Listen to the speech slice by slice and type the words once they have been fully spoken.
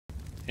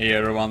Hey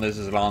everyone, this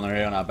is LanokirX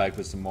here and I'm back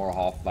with some more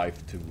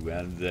Half-Life 2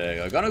 and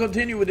I'm gonna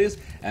continue with this,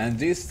 and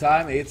this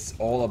time it's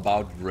all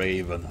about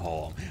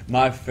Ravenholm.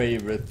 My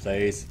favorite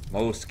place,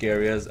 most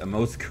scariest and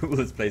most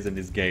coolest place in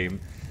this game.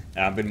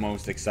 I've been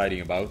most exciting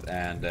about,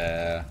 and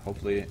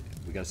hopefully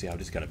we're gonna see how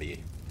this is gonna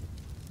be.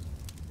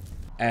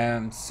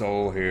 And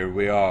so here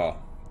we are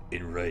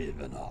in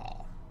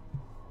Ravenholm.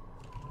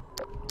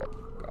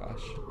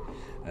 Gosh.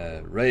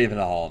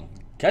 Ravenholm.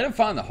 Kind of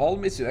fun.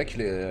 Holm is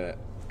actually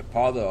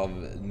part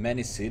of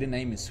many city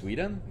names in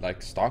Sweden, like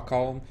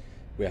Stockholm,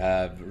 we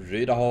have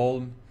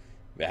Ravenholm,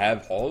 we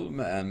have Holm,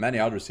 and many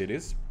other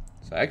cities.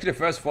 So I actually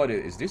first thought,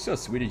 is this a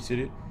Swedish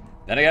city?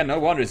 Then again, no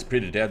wonder it's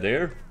pretty dead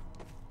there.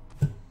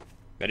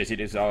 Many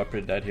cities are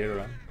pretty dead here,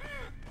 right?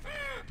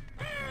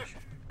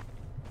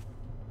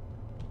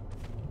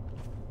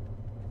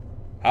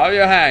 How are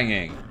you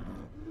hanging?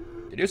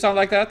 Did you sound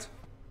like that?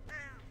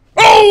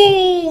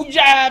 Oh,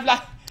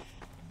 jävlar!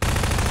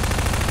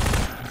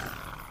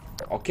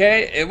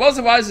 Okay, it was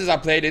a while since I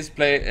played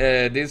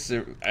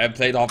I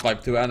played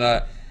Half-Life 2,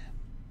 and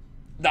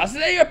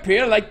doesn't it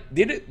appear like,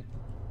 did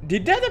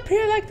that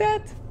appear like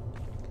that?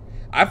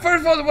 I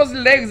first thought it was the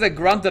legs that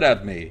grunted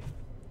at me.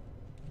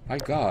 My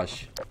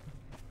gosh.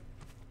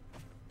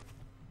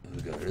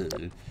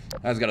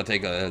 I was gonna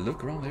take a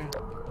look around there.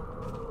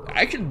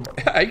 I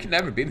could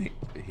never been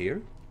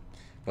here.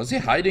 Was he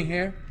hiding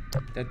here?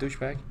 That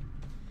douchebag?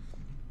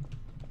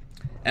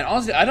 And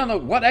honestly, I don't know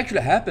what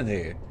actually happened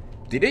here.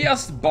 Did they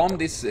just bomb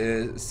this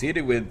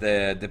city with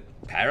the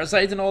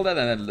parasites and all that,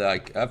 and then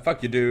like,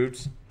 fuck you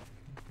dudes.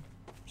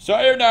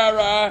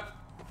 Sayonara!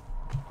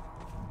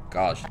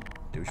 Gosh,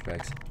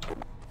 douchebags.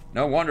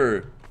 No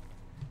wonder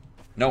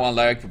no one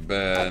liked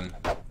the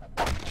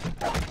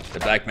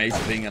Black Mesa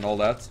thing and all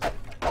that.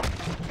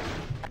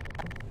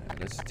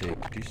 Let's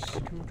take this.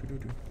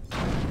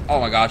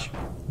 Oh my gosh.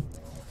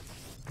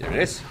 There it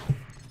is.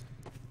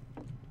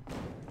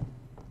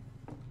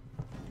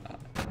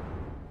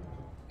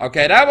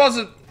 Okay, that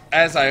wasn't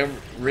as I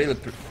really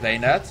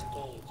played that.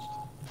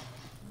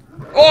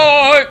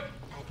 Oh!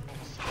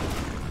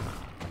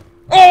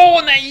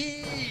 Oh, no!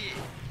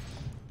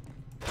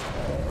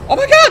 Oh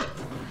my god!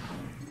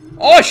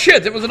 Oh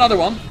shit, there was another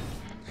one.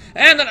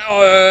 And then,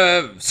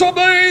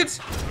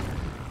 Subblade!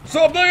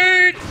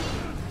 Subblade!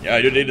 Yeah,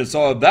 you didn't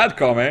saw that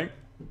coming.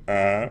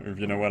 If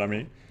you know what I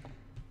mean.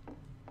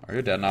 Are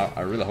you dead now?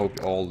 I really hope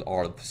you all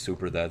are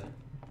super dead.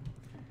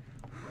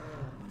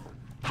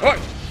 Oh!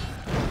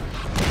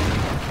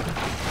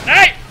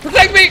 Hey!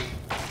 Protect me!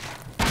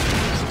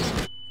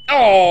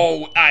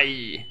 Oh,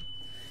 aye.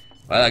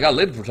 Well, I got a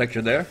little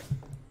protection there.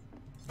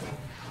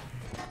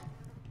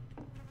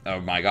 Oh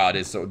my god,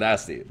 it's so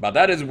nasty. But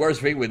that is the worst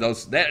thing with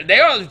those.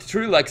 They are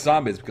true like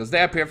zombies because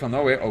they appear from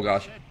nowhere. Oh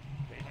gosh.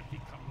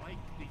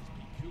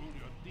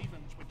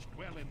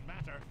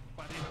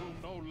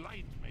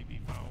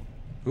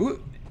 Who?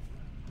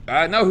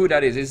 I know who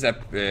that is. It's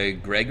that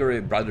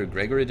Gregory, brother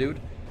Gregory dude.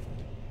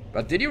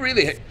 But did you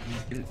really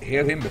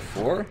hear him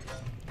before?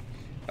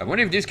 I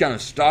wonder if this can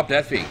stop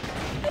that thing.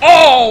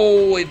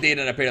 Oh, it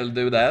didn't appear to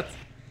do that.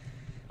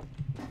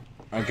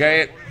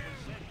 Okay.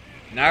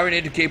 Now we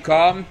need to keep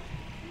calm.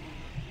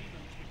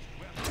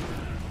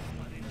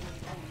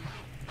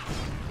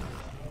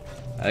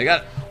 I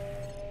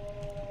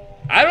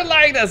don't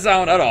like that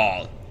sound at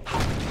all.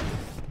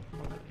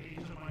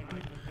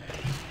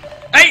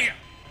 Hey!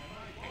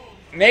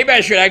 Maybe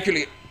I should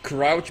actually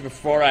crouch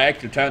before I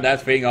actually turn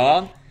that thing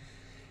on.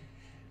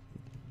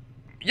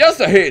 Just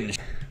a hinge.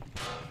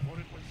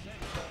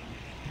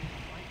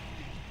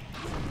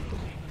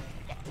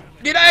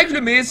 Did I actually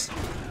miss?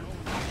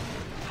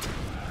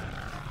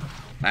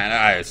 Man,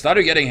 I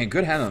started getting a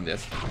good hand on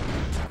this.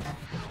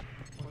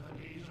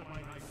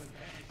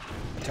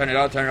 Turn it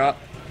out, turn it out.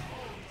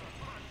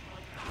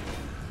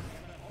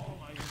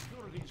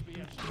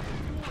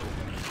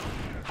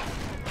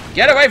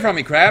 Get away from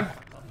me, crab!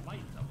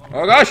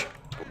 Oh gosh!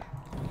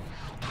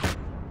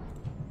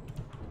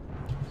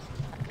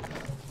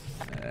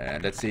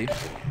 Let's see.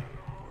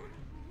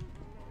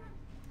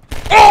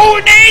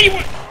 Oh,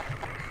 no!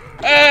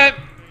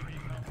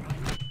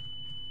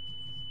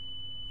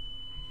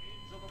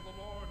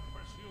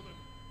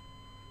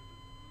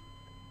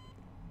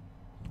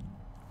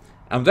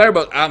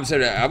 I'm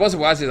sorry, I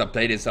wasn't watching since I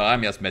played it, so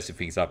I'm just messing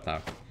things up now.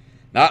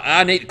 Now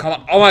I need, come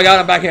on. Oh my god,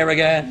 I'm back here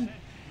again.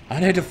 I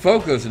need to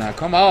focus now,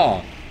 come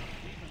on.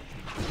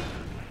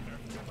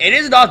 It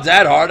is not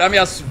that hard, I'm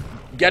just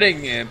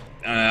getting,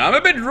 I'm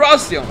a bit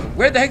rusty on it.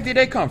 Where the heck did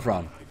they come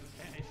from?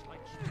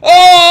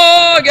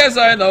 Oh, I guess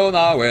I know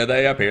now where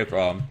they appeared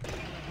from.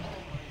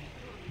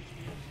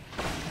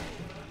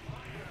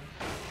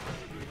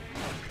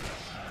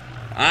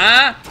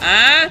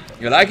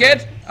 You like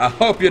it? I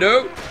hope you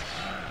do.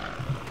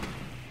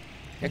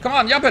 Yeah, come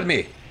on, jump at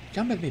me.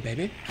 Jump at me,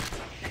 baby.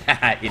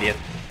 Haha, idiot.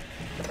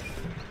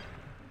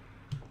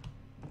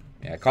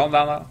 Yeah, calm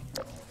down now.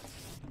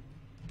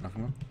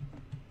 Nothing more.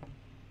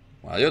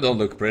 Well, you don't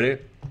look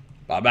pretty.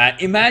 But man,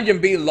 imagine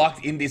being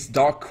locked in this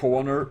dark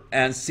corner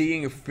and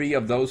seeing 3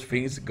 of those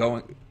things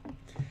going.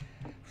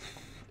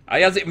 I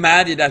just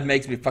imagine that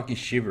makes me fucking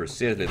shiver.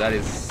 Seriously, that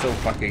is so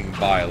fucking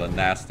vile and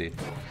nasty.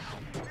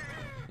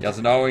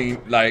 Just knowing,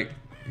 like,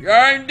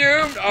 I'm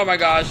doomed. Oh my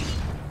gosh.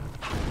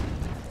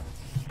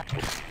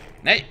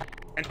 Hey,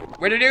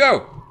 where did you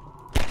go?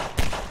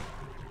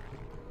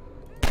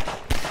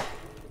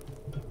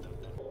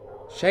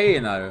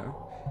 Tjenare.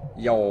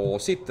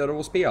 Jag sitter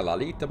och spelar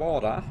lite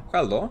bara.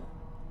 Själv då?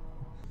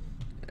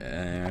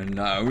 And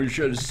now we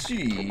shall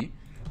see.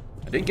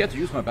 I didn't get to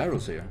use my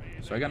barrels here,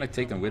 so I'm gonna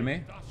take them with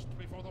me.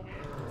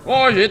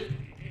 Oh shit!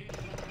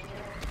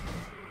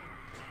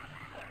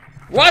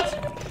 What?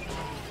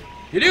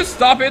 Did you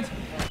stop it?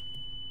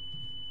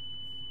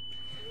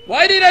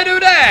 Why did I do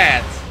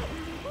that?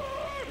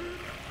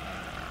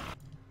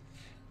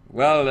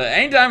 Well,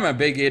 ain't I a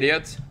big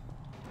idiot?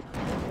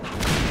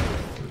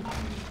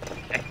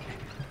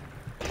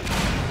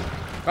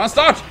 Come on,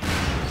 start!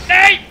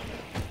 Nay!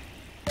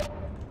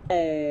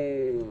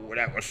 Oh,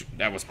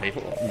 that was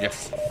painful.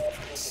 Yes.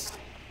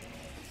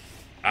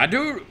 I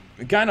do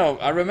kind of.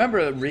 I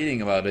remember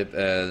reading about it.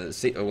 I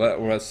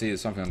see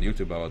something on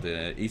YouTube about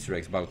Easter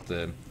eggs about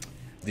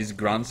these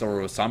grunts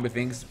or zombie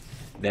things.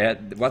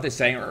 That what they're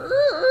saying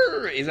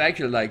is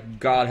actually like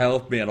 "God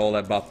help me" and all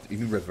that, but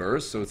in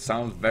reverse. So it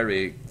sounds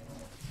very,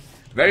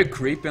 very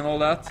creepy and all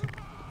that.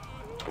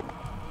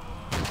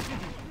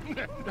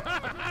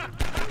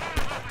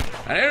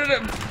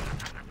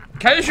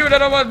 Can you shoot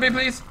that over at me,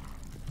 please?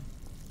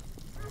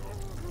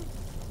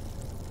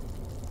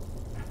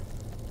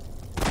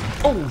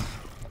 Oh,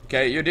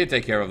 okay, you did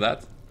take care of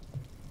that.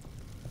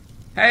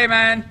 Hey,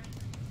 man.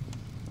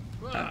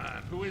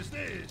 Who is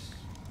this?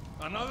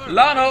 Another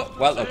Lano.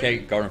 Well, okay,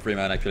 Gordon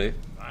Freeman, actually.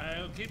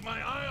 I'll keep my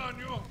eye on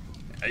you.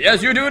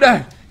 Yes, you do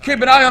that.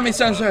 Keep an eye on me,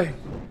 Sensei.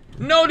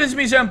 Notice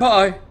me,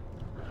 Senpai.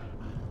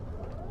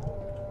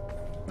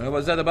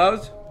 What's that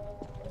about?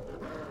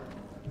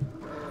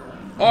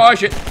 Oh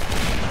shit!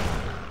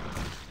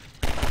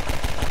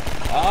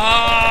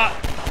 Ah!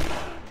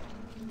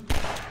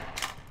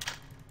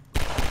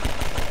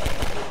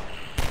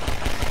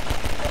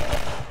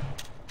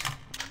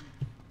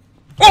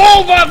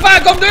 Oh, var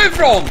fan kom du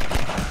ifrån?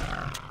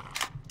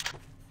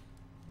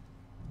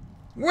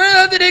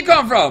 Where did he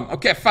come from?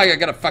 Okay, fuck, I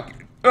gotta fuck.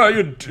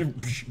 You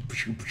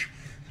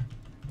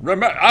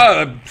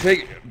remember?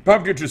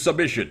 Pump you to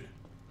submission.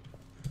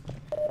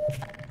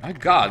 My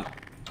God.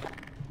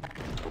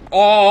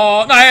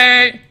 Oh,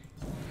 no!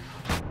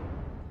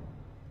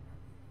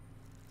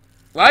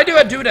 Why do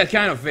I do that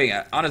kind of thing?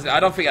 Honestly, I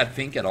don't think I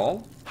think at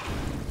all.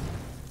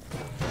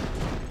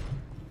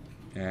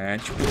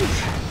 And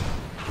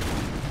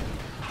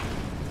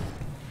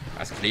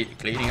that's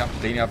cleaning up.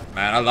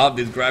 Man, I love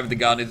this gravity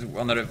gun. It's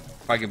one of the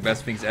fucking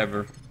best things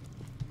ever.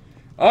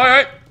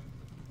 Alright.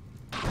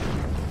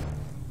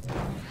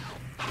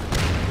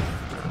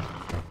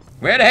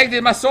 Where the heck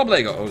did my saw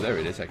blade go? Oh, there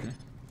it is, actually.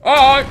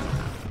 Alright.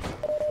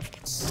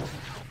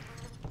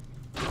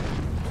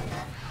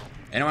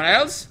 Anyone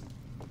else?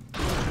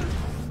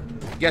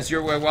 Guess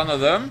you're one of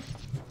them.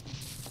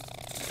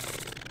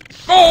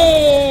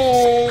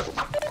 Oh!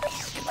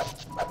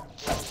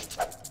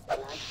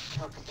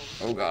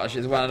 Oh gosh,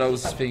 it's one of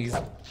those things.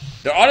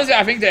 Honestly,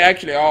 I think they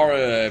actually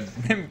are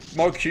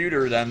more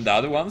cuter than the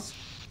other ones.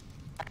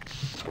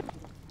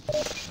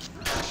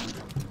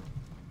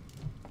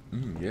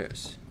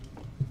 Yes.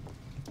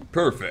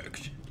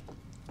 Perfect.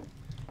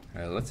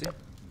 Let's see.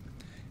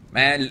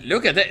 Man,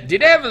 look at that.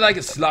 Did they have like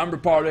a slumber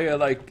party or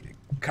like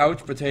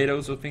couch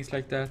potatoes or things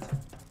like that?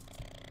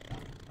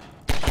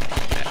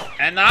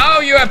 And now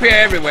you appear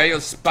everywhere, you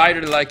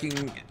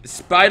spider-looking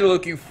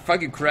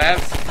fucking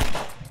crabs.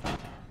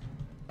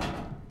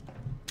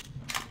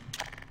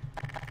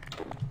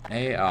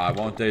 Hey, I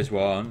want this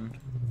one.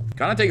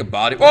 Can I take a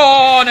body?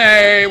 Oh,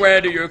 no!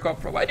 Where do you come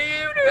from? Why do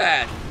you do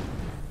that?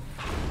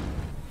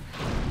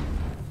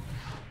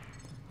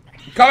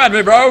 Come at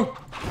me, bro!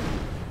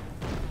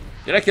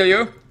 Did I kill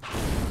you?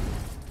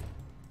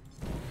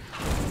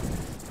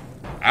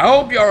 I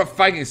hope you're a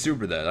fucking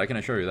super dead, I can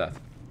assure you that.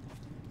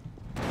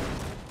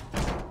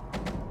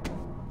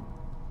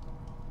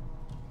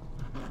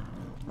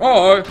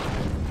 Oh!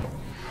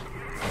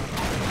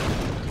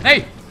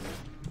 Hey!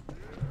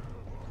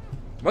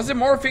 Was there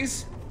more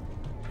things?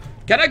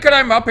 Can I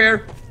climb up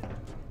here?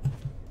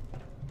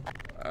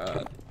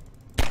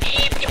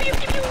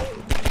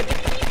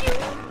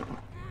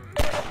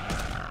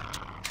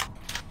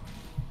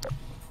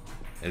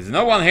 There's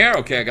no one here?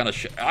 Okay,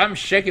 I'm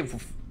checking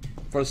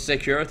for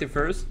security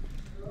first.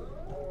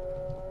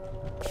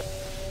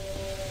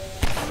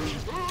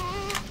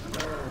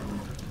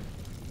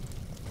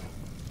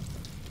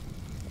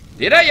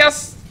 Did I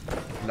just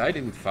light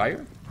it with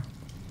fire?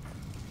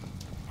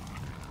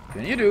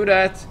 Can you do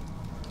that?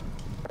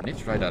 I need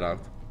to try that out.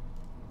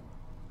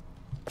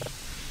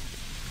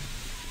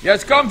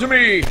 Yes, come to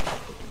me!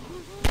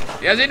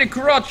 Yes, in the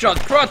crotch shot,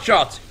 crotch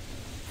shot!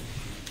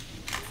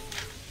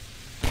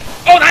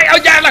 Oh, nej! Oh,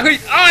 jävla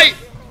skit! Aj!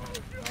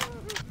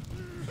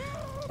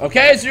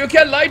 Okay, so you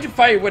can light the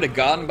fire with a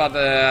gun, but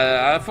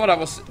I thought I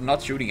was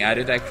not shooting at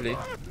it, actually.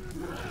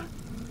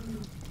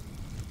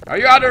 Are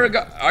you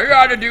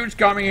other dudes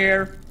coming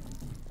here?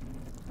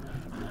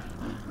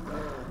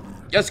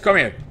 Yes, come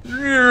here.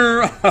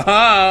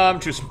 I'm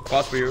too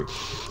fast for you.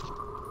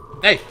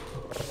 Hey.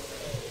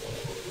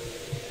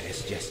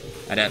 Yes.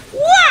 And then.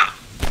 Wah!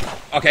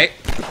 Okay.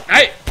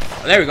 Hey.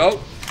 There we go.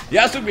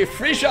 Yes, it would be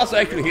 3 shots to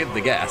actually hit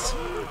the gas.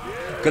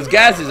 Because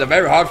gas is a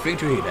very hard thing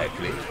to hit,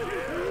 actually.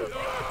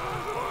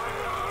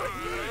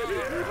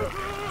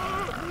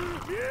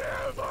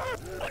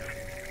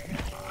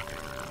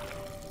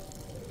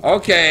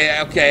 Okay,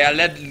 I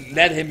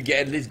let him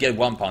at least get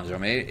 1 punch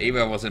on me.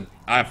 Even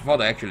I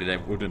thought actually they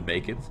wouldn't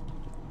make it.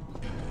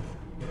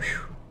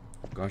 Whew.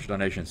 Gosh,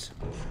 donations.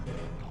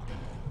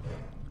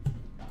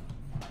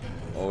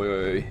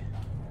 Oi.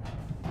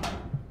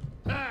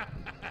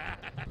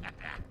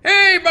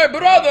 Hey, my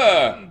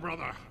brother!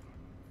 Brother.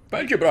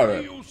 Thank you,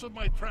 brother. Make use of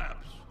my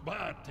traps,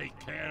 but take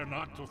care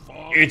not to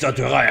fall. It's a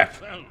trap.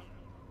 yourself.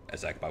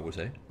 As Akbar would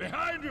say.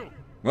 Behind you.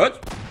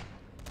 What?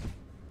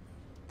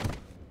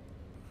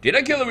 Did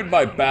I kill him with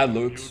my bad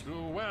looks? You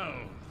do well.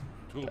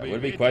 That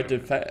would be quite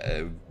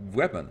a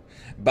weapon.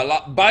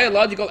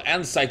 Biological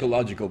and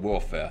psychological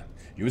warfare.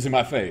 Using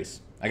my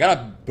face. I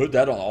gotta put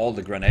that on all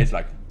the grenades,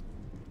 like...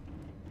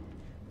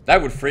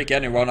 That would freak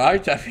anyone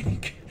out, I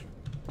think.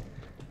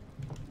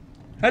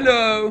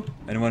 Hello?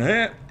 Anyone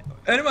here?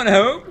 Anyone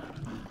home?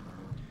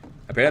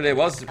 Apparently there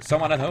was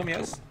someone at home,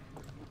 yes.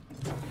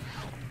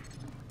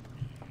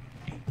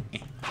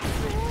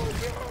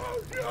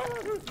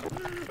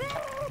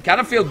 Kind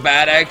of feel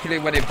bad actually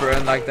when they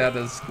burn like that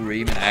and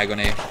scream in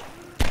agony.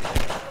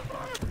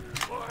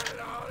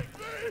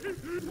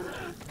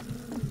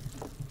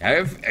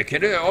 I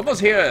can almost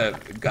hear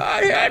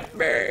God help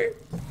me.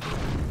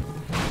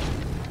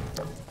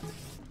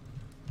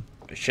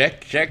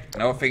 Check,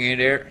 nothing in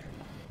there.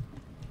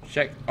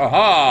 Check.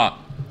 Aha!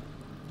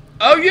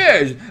 Oh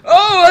yes!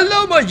 Oh,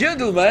 hello my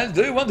gentlemen!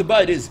 Do you want to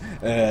buy this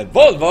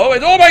Volvo?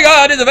 And oh my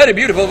god, it's a very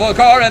beautiful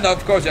car, and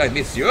of course I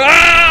miss you.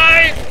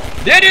 Ah!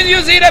 Didn't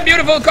you see that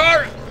beautiful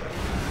car?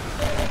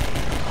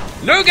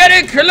 Look at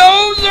it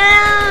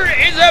closer!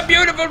 It's a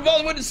beautiful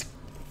Volvo with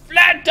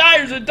flat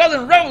tires. It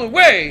doesn't roll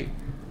away.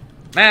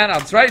 Man,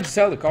 I'm trying to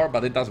sell the car,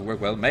 but it doesn't work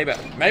well. Maybe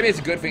it's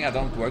a good thing I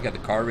don't work at the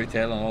car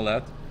retail and all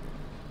that.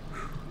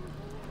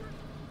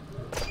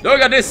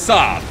 Look at this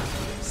Saab.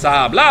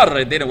 Saab,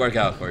 it didn't work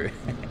out for you.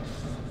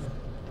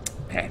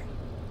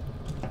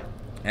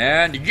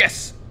 And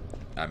yes,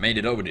 I made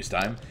it over this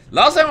time.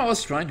 Last time I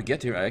was trying to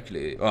get here,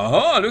 actually.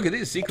 Oh, look at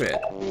this secret.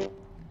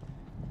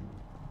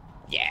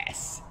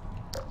 Yes.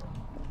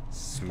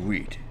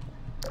 Sweet.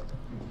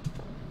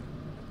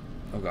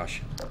 Oh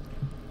gosh.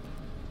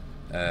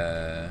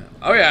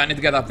 Oh yeah, I need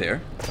to get up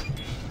there.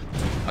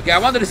 Okay, I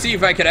wanted to see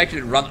if I could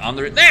actually run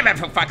under it. Damn it,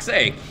 for fuck's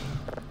sake!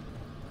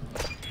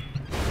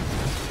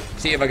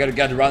 See if I could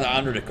get to run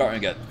under the car and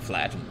get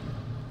flattened.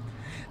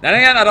 Then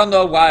again, I don't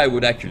know why I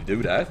would actually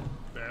do that.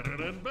 Better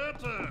and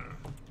better.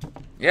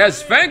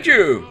 Yes, thank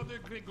you! Father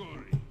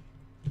Grigori,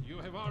 you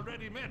have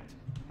already met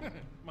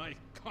my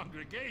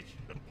congregation.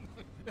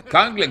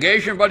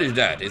 Congregation? What is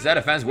that? Is that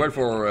a fancy word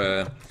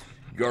for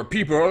your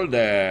people,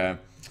 the...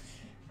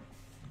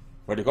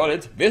 What do you call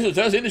it?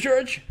 Visitors in the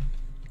church?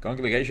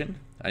 Congregation?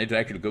 I need to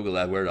actually Google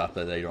that word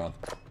after later on.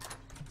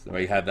 So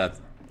we have that.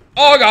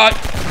 Oh god!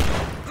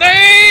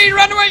 Nay!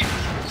 Run away!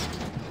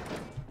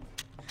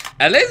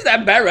 At least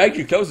that bear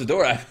actually closed the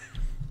door.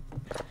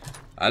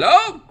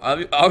 Hello?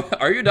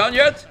 Are you done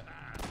yet?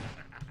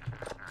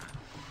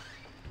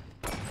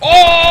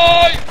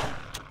 Oh!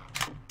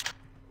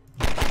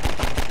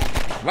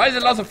 Why is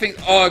there lots of things?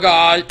 Oh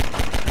god!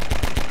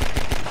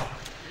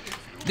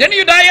 Didn't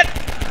you die yet?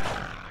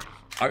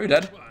 Are you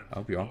dead? I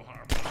hope you are.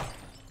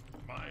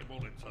 My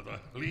bullets are the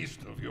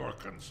least of your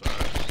concerns.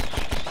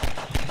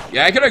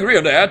 Yeah, I can agree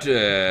on that.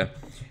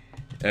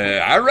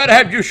 I'd rather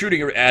have you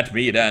shooting at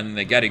me than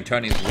getting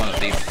turned into one of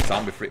these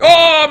zombie free.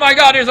 Oh my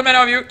god, there's so many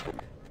of you!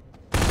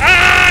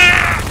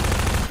 Ah!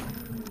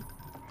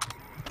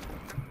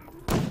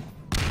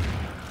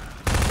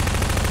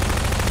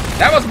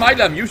 That was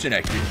mildly amusing,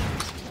 actually.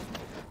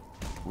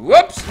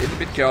 Whoops! It's a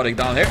bit chaotic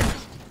down here.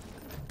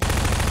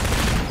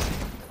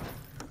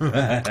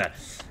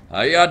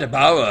 I got the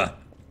power.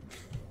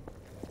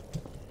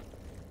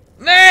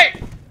 Nay!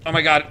 Oh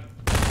my god.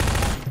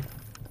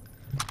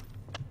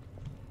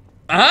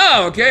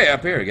 Aha, okay,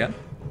 up here again.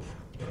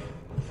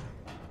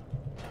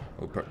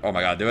 Oh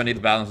my god, do I need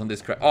to balance on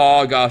this crap?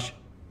 Oh gosh.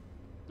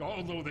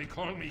 Although they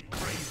call me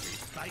crazy,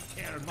 I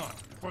care not,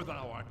 for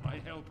thou art my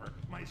helper,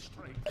 my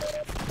strength.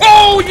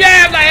 Oh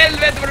jävla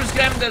helvete vad du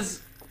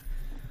skrämdes!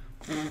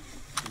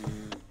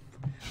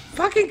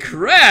 Fucking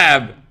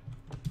crab!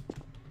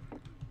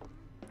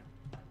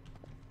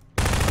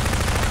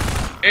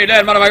 Hey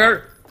dead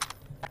motherfucker!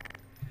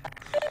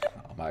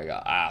 Oh my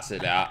god,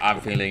 silly.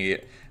 I'm feeling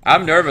it.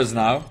 I'm nervous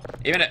now.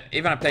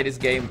 Even I played this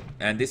game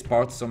and this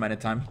part so many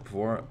times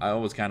before, I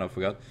always kind of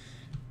forgot.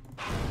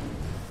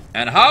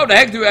 And how the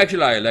heck do you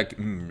actually like?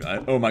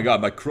 Oh my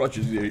god, my crotch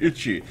is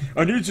itchy.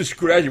 I need to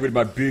scratch it with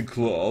my big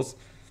claws.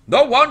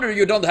 No wonder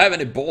you don't have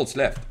any balls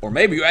left. Or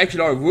maybe you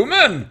actually are a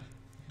woman.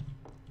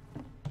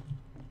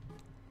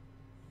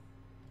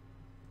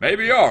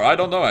 Maybe you are, I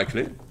don't know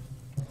actually.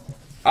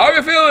 How are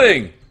you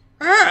feeling?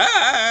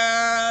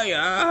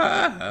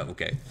 Yeah.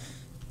 Okay.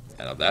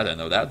 I know that, I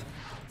know that.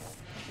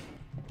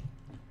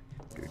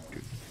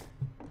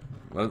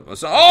 Well,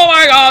 so, oh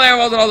my god, there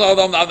was another of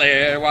them down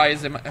there. Why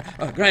is it my...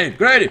 Oh, grenade,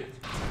 grenade!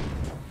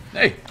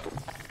 Hey!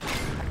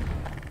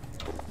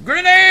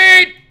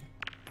 Grenade!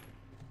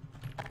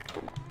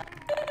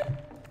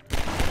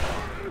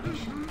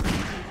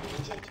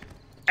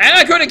 And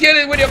I couldn't kill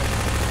it with your...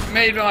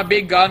 Made my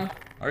big gun.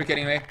 Are you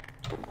kidding me?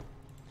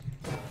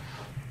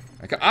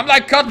 I'm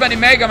like Cutman in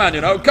Mega Man,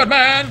 you know?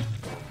 Cutman!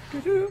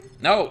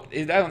 No,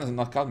 that one is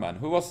not Cutman.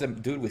 Who was the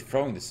dude with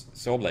throwing the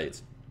saw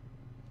blades?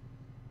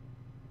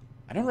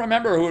 I don't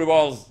remember who it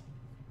was.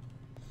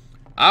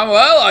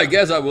 Well, I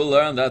guess I will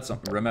learn that.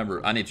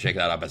 Remember, I need to check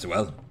that up as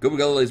well.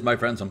 Google is my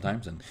friend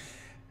sometimes, and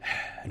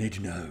I need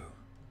to know.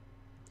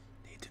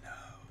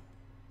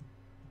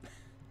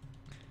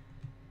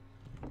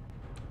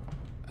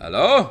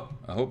 Hello?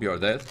 I hope you're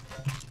dead.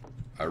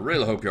 I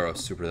really hope you're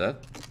super dead.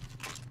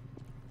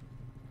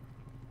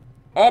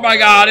 Oh my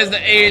god, it's the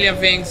alien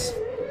things.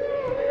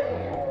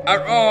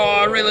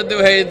 I really do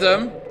hate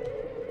them.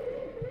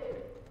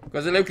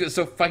 Because they look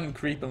so fucking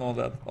creepy and all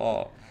that.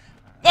 Oh.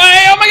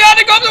 Hey, oh my god,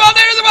 there comes one!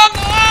 There's one!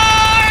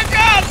 Oh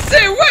god,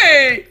 stay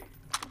away!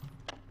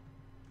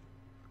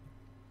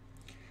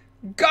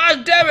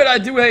 God damn it, I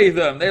do hate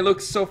them. They look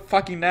so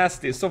fucking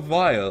nasty, so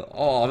vile.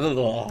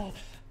 Oh,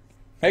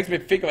 makes me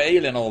think of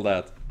alien and all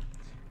that.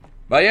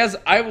 But yes,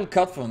 I will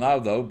cut for now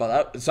though.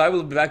 So I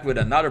will be back with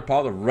another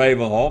part of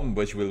Ravenholm,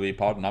 which will be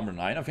part number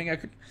 9. I think I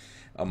could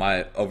of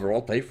my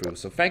overall playthrough.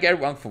 So thank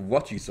everyone for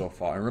watching so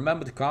far, and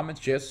remember to comment,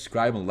 share,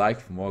 subscribe, and like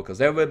for more, because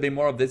there will be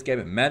more of this game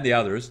and many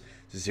others.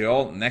 So see you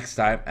all next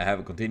time, and have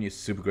a continued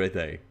super great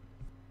day.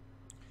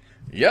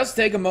 Just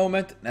take a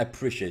moment and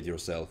appreciate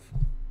yourself.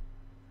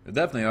 You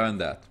definitely earned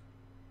that.